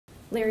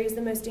Larry is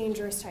the most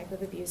dangerous type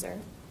of abuser,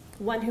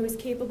 one who is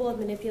capable of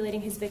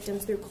manipulating his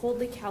victims through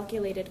coldly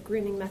calculated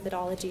grooming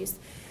methodologies,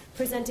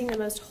 presenting the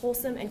most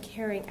wholesome and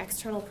caring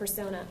external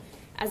persona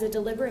as a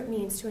deliberate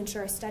means to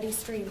ensure a steady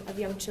stream of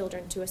young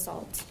children to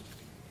assault.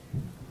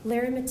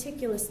 Larry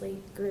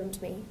meticulously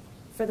groomed me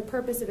for the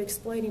purpose of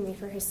exploiting me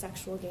for his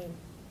sexual gain.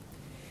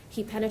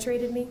 He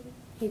penetrated me,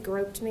 he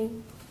groped me,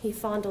 he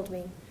fondled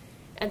me,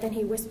 and then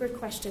he whispered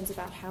questions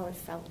about how it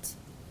felt.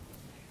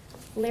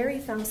 Larry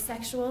found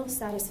sexual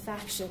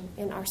satisfaction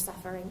in our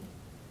suffering.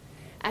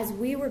 As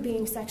we were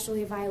being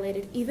sexually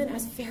violated, even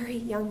as very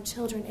young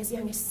children, as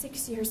young as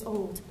 6 years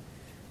old,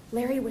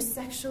 Larry was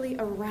sexually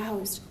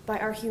aroused by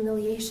our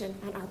humiliation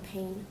and our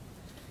pain.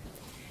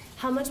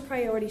 How much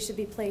priority should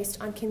be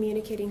placed on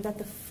communicating that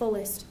the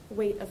fullest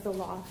weight of the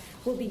law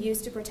will be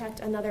used to protect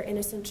another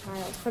innocent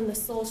child from the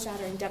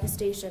soul-shattering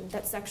devastation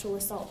that sexual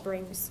assault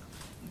brings?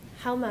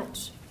 How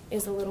much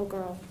is a little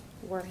girl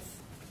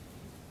worth?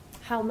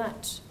 How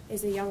much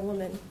is a young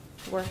woman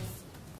worth?